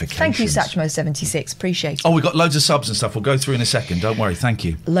about it. Thank you, Satchmo76. Appreciate it. Oh, we've got loads of subs and stuff. We'll go through in a second. Don't worry. Thank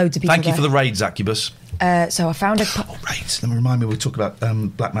you. Loads of people. Thank you for the raid, Zacubus. So I found a... raids. Let me remind me, we'll talk about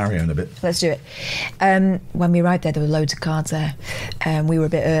Black Mario in a bit. Let's do it. When we arrived there were loads of cards there. We were a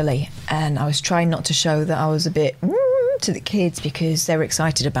bit early, and I was trying not to show that I was a bit to the kids because they were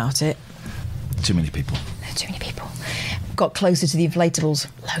excited about it. Too many people. Too many people. Got closer to the inflatables.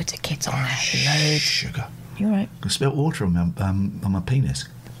 Loads of kids on there. Loads. Sugar. You all right? I spilled water on my penis.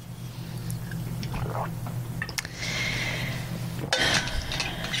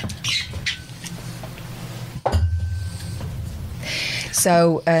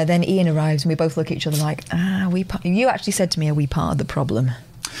 So then Ian arrives and we both look at each other like, you actually said to me, are we part of the problem?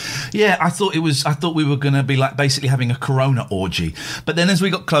 Yeah, I thought we were going to be like basically having a Corona orgy. But then as we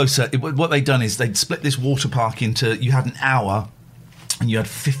got closer, what they'd done is they'd split this water park into, you had an hour and you had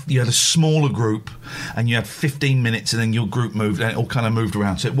a smaller group and you had 15 minutes and then your group moved and it all kind of moved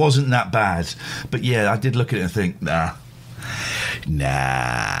around. So it wasn't that bad. But yeah, I did look at it and think, nah,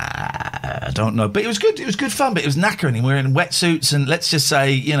 I don't know. But it was good. It was good fun, but it was knackering. We were in wetsuits, and let's just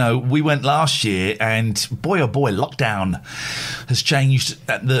say, we went last year, and boy, oh boy, lockdown has changed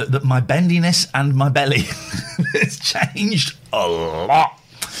my bendiness and my belly. It's changed a lot.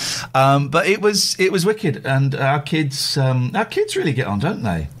 But it was wicked, and our kids really get on, don't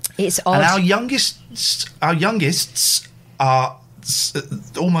they? It's odd. And our youngest are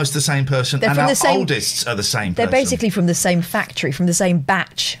almost the same person, and our oldest are the same person. They're basically from the same factory, from the same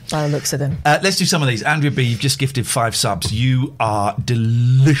batch, by the looks of them. Let's do some of these. Andrea B, you've just gifted 5 subs. You are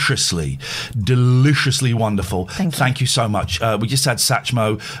deliciously wonderful. Thank you so much. We just had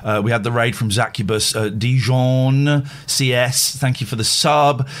Satchmo. We had the raid from Zacubus. Dijon CS, thank you for the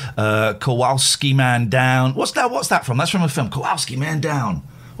sub. Kowalski Man Down. What's that from? That's from a film. Kowalski Man Down.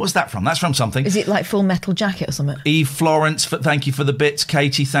 What's that from? That's from something. Is it like Full Metal Jacket or something? Eve Florence, thank you for the bits.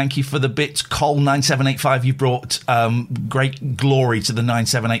 Katie, thank you for the bits. Cole9785, you brought great glory to the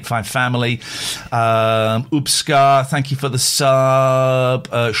 9785 family. Oopskar, thank you for the sub.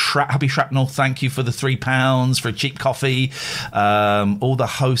 Happy Shrapnel, thank you for the £3 for a cheap coffee. All the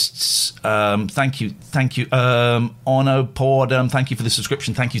hosts, thank you. Ono Pordum, thank you for the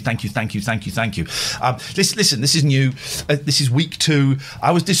subscription. Thank you. Listen, this is new. This is week 2. I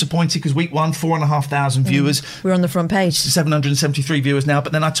was disappointed because week 1, 4,500 viewers. We're on the front page. 773 viewers now.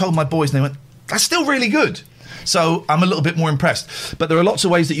 But then I told my boys and they went, that's still really good. So I'm a little bit more impressed. But there are lots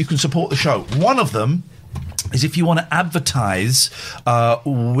of ways that you can support the show. One of them is if you want to advertise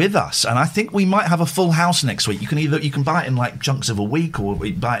with us, and I think we might have a full house next week. You can buy it in like chunks of a week, or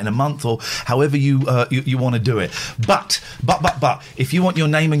buy it in a month, or however you want to do it. But if you want your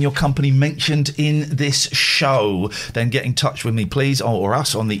name and your company mentioned in this show, then get in touch with me, please, or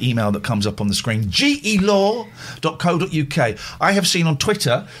us on the email that comes up on the screen, gelaw.co.uk. I have seen on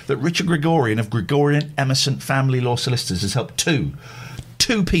Twitter that Richard Gregorian of Gregorian Emerson Family Law Solicitors has helped two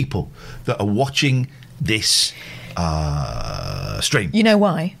people that are watching this stream. You know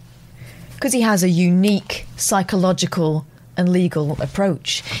why? Because he has a unique psychological and legal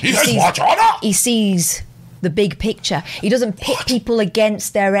approach. He sees the big picture. He doesn't pit people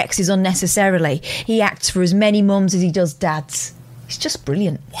against their exes unnecessarily. He acts for as many mums as he does dads. He's just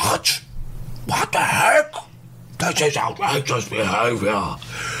brilliant. What the heck? This is outrageous behaviour.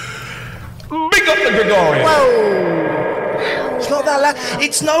 Big up the Gregorian. Whoa. It's not that loud.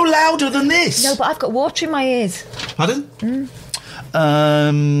 It's no louder than this. No, but I've got water in my ears. Pardon?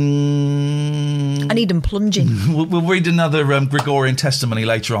 I need them plunging. We'll read another Gregorian testimony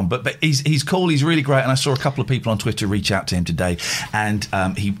later on, but he's cool. He's really great, and I saw a couple of people on Twitter reach out to him today, and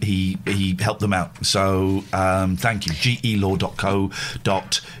he helped them out. So thank you. gelaw.co.uk.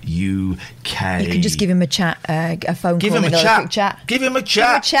 You can just give him a chat, a phone call. Give him a quick chat. Give him a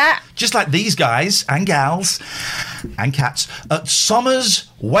chat. Just like these guys and gals and cats at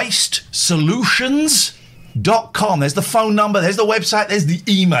SommersWasteSolutions.com. There's the phone number, there's the website, there's the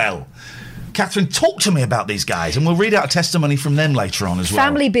email. Catherine, talk to me about these guys, and we'll read out a testimony from them later on as well.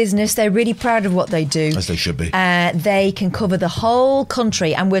 Family business, they're really proud of what they do. As they should be. They can cover the whole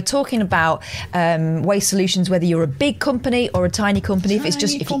country, and we're talking about waste solutions, whether you're a big company or a tiny company. If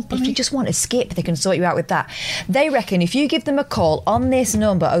you just want to skip, they can sort you out with that. They reckon if you give them a call on this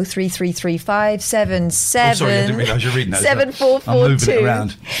number, 0333 577 sorry, I didn't realise you're reading that. 7442, I'm moving it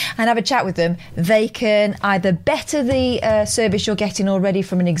around. And have a chat with them, they can either better the service you're getting already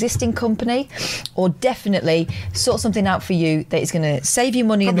from an existing company, or definitely sort something out for you that is going to save you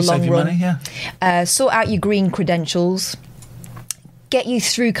money in the long run. Sort out your green credentials, get you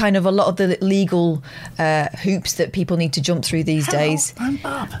through kind of a lot of the legal hoops that people need to jump through these days. I'm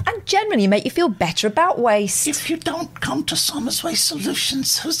Bob. And generally make you feel better about waste. If you don't come to Somers Waste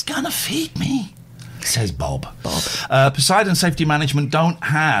Solutions, who's going to feed me? Says Bob. Poseidon Safety Management don't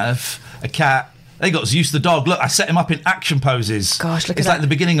have a cat. They got Zeus the dog. Look, I set him up in action poses. Gosh, look at that. It's like the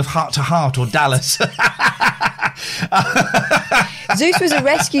beginning of Heart to Heart or Dallas. Zeus was a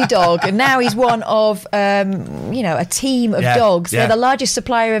rescue dog, and now he's one of, a team of dogs. Yeah. They're the largest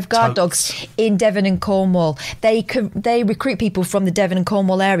supplier of guard dogs in Devon and Cornwall. They recruit people from the Devon and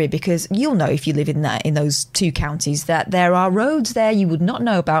Cornwall area, because you'll know if you live in those two counties that there are roads there you would not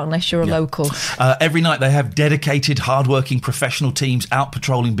know about unless you're a local. Every night they have dedicated, hard-working professional teams out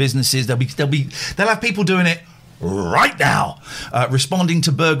patrolling businesses. They'll have people doing it right now, responding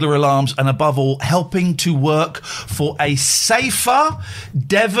to burglar alarms, and above all, helping to work for a safer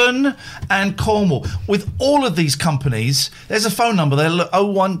Devon and Cornwall. With all of these companies, there's a phone number there,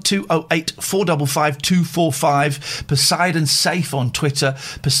 01208 455 245, Poseidon Safe on Twitter,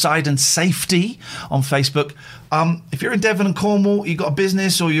 Poseidon Safety on Facebook. If you're in Devon and Cornwall, you've got a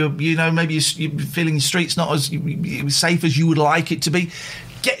business, or maybe you're feeling your street's not as safe as you would like it to be,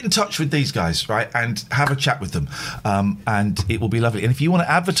 get in touch with these guys, right, and have a chat with them, and it will be lovely. And if you want to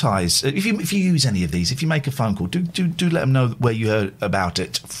advertise, if you use any of these, if you make a phone call, do let them know where you heard about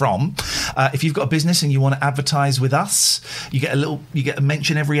it from. If you've got a business and you want to advertise with us, you get a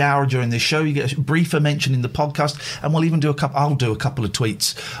mention every hour during this show. You get a briefer mention in the podcast, and we'll even do I'll do a couple of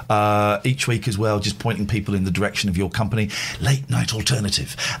tweets each week as well, just pointing people in the direction of your company.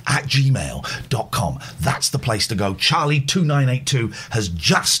 LateNightAlternative@gmail.com. That's the place to go. Charlie2982 has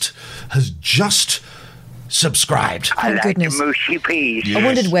just subscribed. Thank goodness. Mushy peas. Yes. I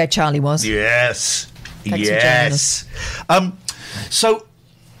wondered where Charlie was. Yes. Thanks for joining us. So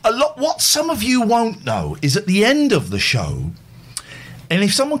what some of you won't know is at the end of the show, and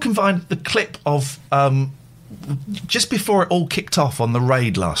if someone can find the clip of just before it all kicked off on the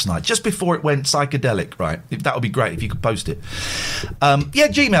raid last night, just before it went psychedelic, right? That would be great if you could post it.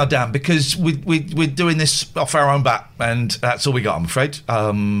 Gmail, Dan, because we're doing this off our own bat, and that's all we got, I'm afraid.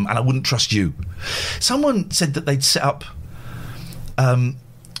 And I wouldn't trust you. Someone said that they'd set up.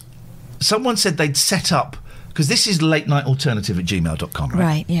 Because this is latenighalternative@gmail.com, right?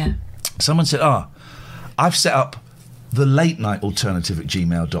 Right, yeah. Someone said, I've set up the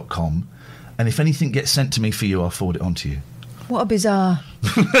latenighalternative@gmail.com. And if anything gets sent to me for you, I'll forward it on to you. What a bizarre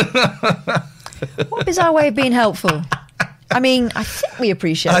way of being helpful. I mean, I think we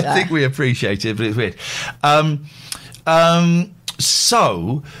appreciate that. I think we appreciate it, but it's weird. At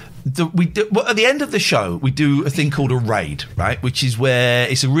the end of the show, we do a thing called a raid, right? Which is where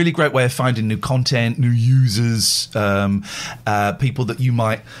it's a really great way of finding new content, new users, people that you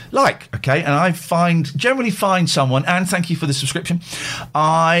might like, okay? And I generally find someone, and thank you for the subscription,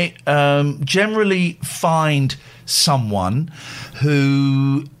 I generally find someone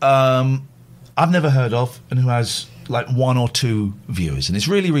who I've never heard of and who has like 1 or 2 viewers, and it's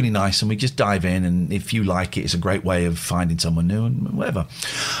really, really nice, and we just dive in, and if you like it, it's a great way of finding someone new and whatever.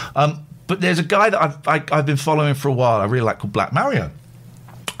 But there's a guy that I've been following for a while, I really like, called Black Mario,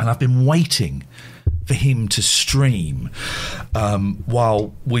 and I've been waiting for him to stream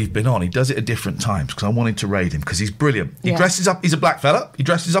while we've been on. He does it at different times because I wanted to raid him because he's brilliant. He dresses up, he's a black fella, he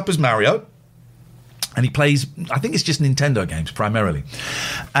dresses up as Mario, and he plays, I think it's just Nintendo games primarily,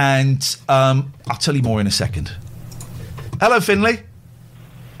 and I'll tell you more in a second. Hello, Finley.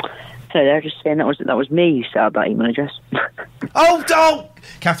 Hello there, just saying that was me who set up that email address. Oh,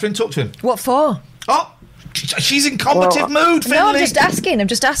 Catherine, talk to him. What for? Oh, she's in combative mood, Finley. No, I'm just asking. I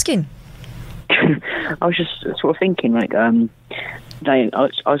was just sort of thinking, I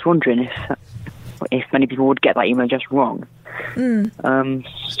was wondering if many people would get that email address wrong. So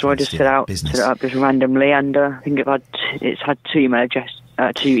I just set it up just randomly, and I think it's had 2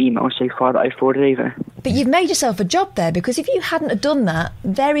 emails so far that I forwarded over. But you've made yourself a job there, because if you hadn't have done that,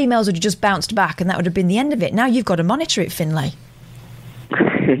 their emails would have just bounced back, and that would have been the end of it. Now you've got to monitor it, Finlay.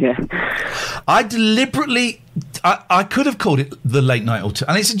 Yeah. I deliberately I could have called it the Late Night Alternative,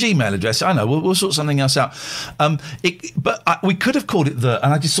 and it's a Gmail address. I know we'll sort something else out. We could have called it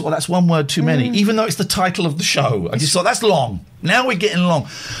and I just thought that's one word too many. Even though it's the title of the show, I just thought that's long. Now we're getting long.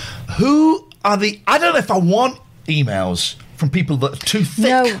 Who are I don't know if I want emails from people that are too thick.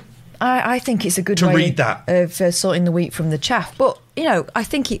 No, I think it's a good way read that. of sorting the wheat from the chaff. But I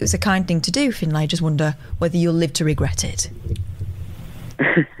think it was a kind thing to do, Finlay. I just wonder whether you'll live to regret it.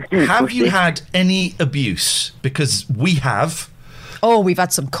 Have you had any abuse? Because we have. Oh, we've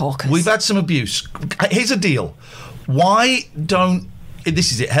had some corkers. We've had some abuse. Here's a deal. Why don't...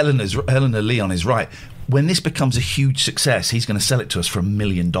 This is it. Helena Leon is right. When this becomes a huge success, he's going to sell it to us for $1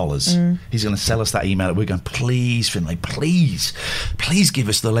 million. He's going to sell us that email. We're going, please, Finlay, please give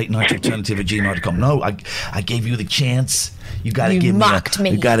us the Late Night Alternative at gmail.com. No, I gave you the chance. You got to give me.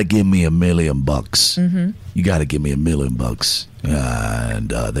 You got to give me $1 million. Mm-hmm. You got to give me $1 million, and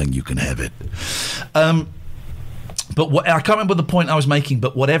then you can have it. But I can't remember the point I was making.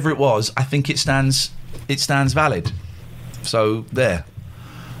 But whatever it was, I think it stands valid. So there.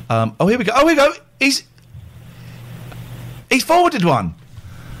 Here we go. He's forwarded one.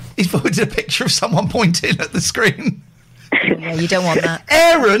 He's forwarded a picture of someone pointing at the screen. Yeah, you don't want that.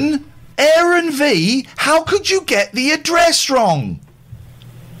 Aaron V, how could you get the address wrong?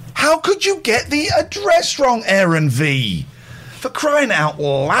 How could you get the address wrong, Aaron V? For crying out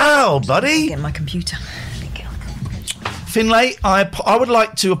loud, buddy. Get my computer. Finlay, I would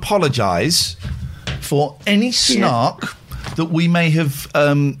like to apologise for any snark that we may have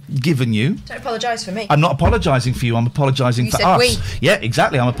given you. Don't apologise for me. I'm not apologising for you. I'm apologising for us. We. Yeah,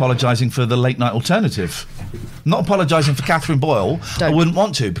 exactly. I'm apologising for the Late Night Alternative. I'm not apologising for Catherine Boyle. Don't. I wouldn't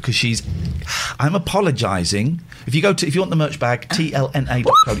want to because I'm apologising. If you want the merch bag,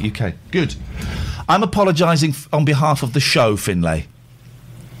 tlna.co.uk. Good. I'm apologising on behalf of the show, Finlay.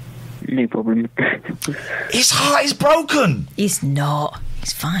 No problem. His heart is broken. It's not.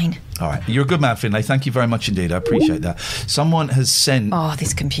 It's fine. All right. You're a good man, Finlay. Thank you very much indeed. I appreciate that. Someone has sent... Oh,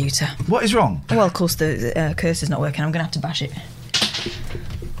 this computer. What is wrong? Well, of course, the cursor's not working. I'm going to have to bash it.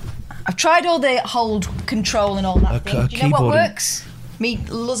 I've tried all the hold control and all that thing. Do you know what works? Me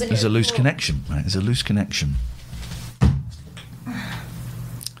losing it. There's a loose connection, right? There's a loose connection.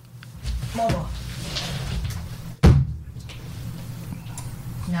 More.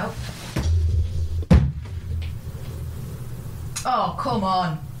 No. Oh, come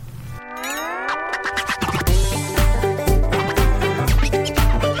on.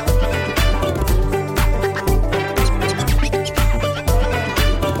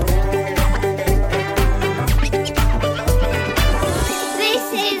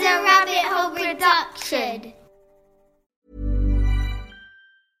 This is a Rabbit Hole production.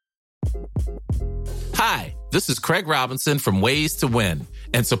 Hi, this is Craig Robinson from Ways to Win,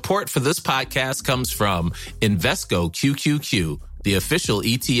 and support for this podcast comes from Invesco QQQ, the official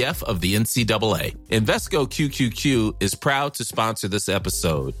ETF of the NCAA. Invesco QQQ is proud to sponsor this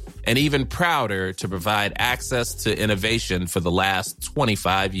episode, and even prouder to provide access to innovation for the last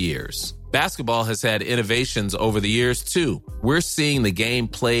 25 years. Basketball has had innovations over the years, too. We're seeing the game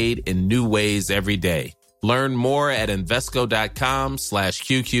played in new ways every day. Learn more at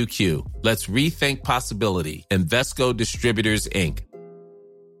Invesco.com/QQQ. Let's rethink possibility. Invesco Distributors, Inc.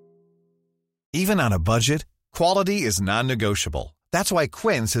 Even on a budget, quality is non-negotiable. That's why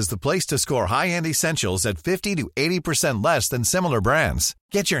Quince is the place to score high-end essentials at 50 to 80% less than similar brands.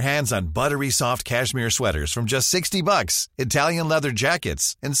 Get your hands on buttery soft cashmere sweaters from just $60, Italian leather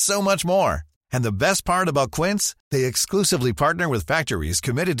jackets, and so much more. And the best part about Quince, they exclusively partner with factories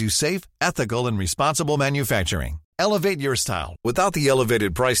committed to safe, ethical, and responsible manufacturing. Elevate your style without the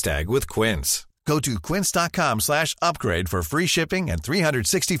elevated price tag with Quince. Go to quince.com/upgrade for free shipping and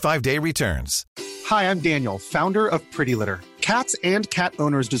 365-day returns. Hi, I'm Daniel, founder of Pretty Litter. Cats and cat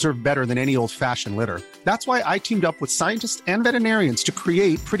owners deserve better than any old-fashioned litter. That's why I teamed up with scientists and veterinarians to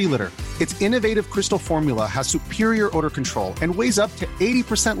create Pretty Litter. Its innovative crystal formula has superior odor control and weighs up to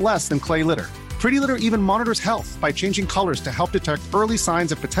 80% less than clay litter. Pretty Litter even monitors health by changing colors to help detect early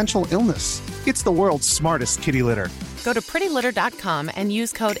signs of potential illness. It's the world's smartest kitty litter. Go to prettylitter.com and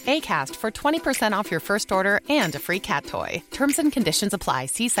use code ACAST for 20% off your first order and a free cat toy. Terms and conditions apply.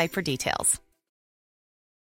 See site for details.